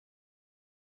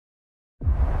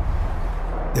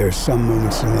There are some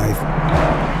moments in life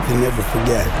you never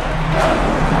forget.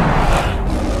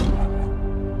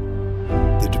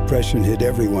 The Depression hit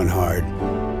everyone hard.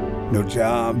 No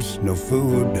jobs, no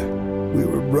food. We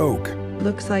were broke.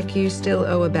 Looks like you still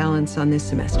owe a balance on this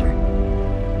semester.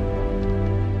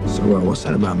 So what's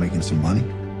that about, making some money?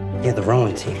 Yeah, the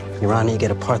rowing team. Your Honor, you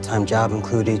get a part-time job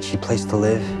included, cheap place to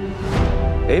live.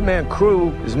 8-man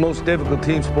crew is the most difficult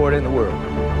team sport in the world.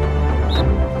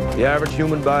 The average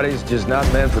human body is just not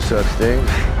meant for such things.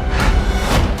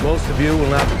 Most of you will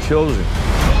not be chosen.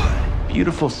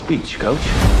 Beautiful speech, Coach.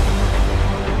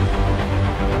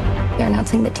 You're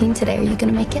announcing the team today. Are you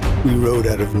gonna make it? We rode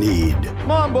out of need.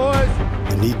 Come on, boys!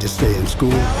 The need to stay in school,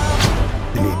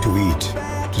 the need to eat,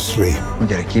 to sleep. We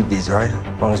gotta keep these, right?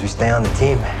 As long as we stay on the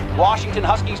team. Washington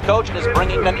Huskies coach is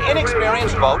bringing an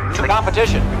inexperienced vote to the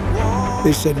competition.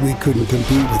 They said we couldn't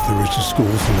compete with the richest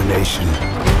schools in the nation.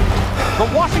 The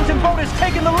Washington vote has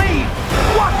taken the lead.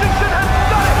 Washington has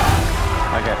done it!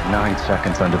 I got 9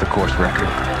 seconds under the course record.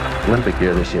 Olympic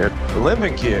year this year.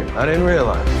 Olympic year? I didn't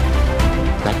realize.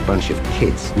 That bunch of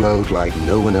kids rode like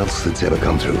no one else that's ever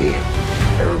come through here.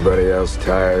 Everybody else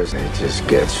tires, they just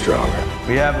get stronger.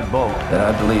 We have a boat that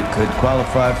I believe could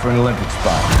qualify for an Olympic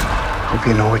spot. Hope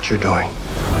you know what you're doing.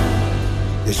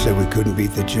 They said we couldn't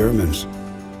beat the Germans.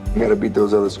 We gotta beat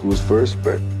those other schools first,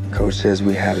 but Coach says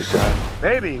we had a shot.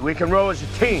 Maybe we can row as a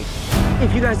team.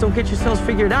 If you guys don't get yourselves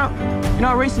figured out, you're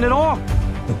not racing at all.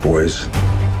 The boys,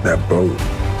 that boat,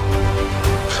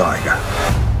 that's all I got.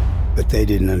 But they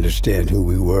didn't understand who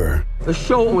we were. Let's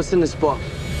show them what's in this book.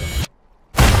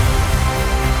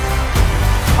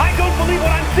 I don't believe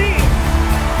what I'm seeing!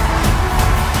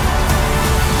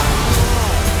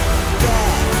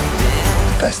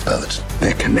 The best boats,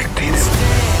 they're connected.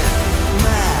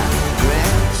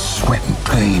 Sweat and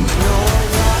pain.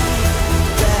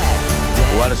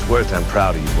 For what it's worth, I'm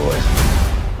proud of you boys.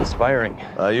 Inspiring.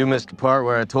 You missed the part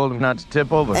where I told him not to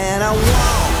tip over.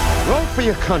 Row for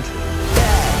your country.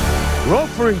 Row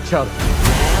for each other.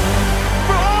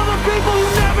 For all the people who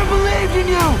never believed!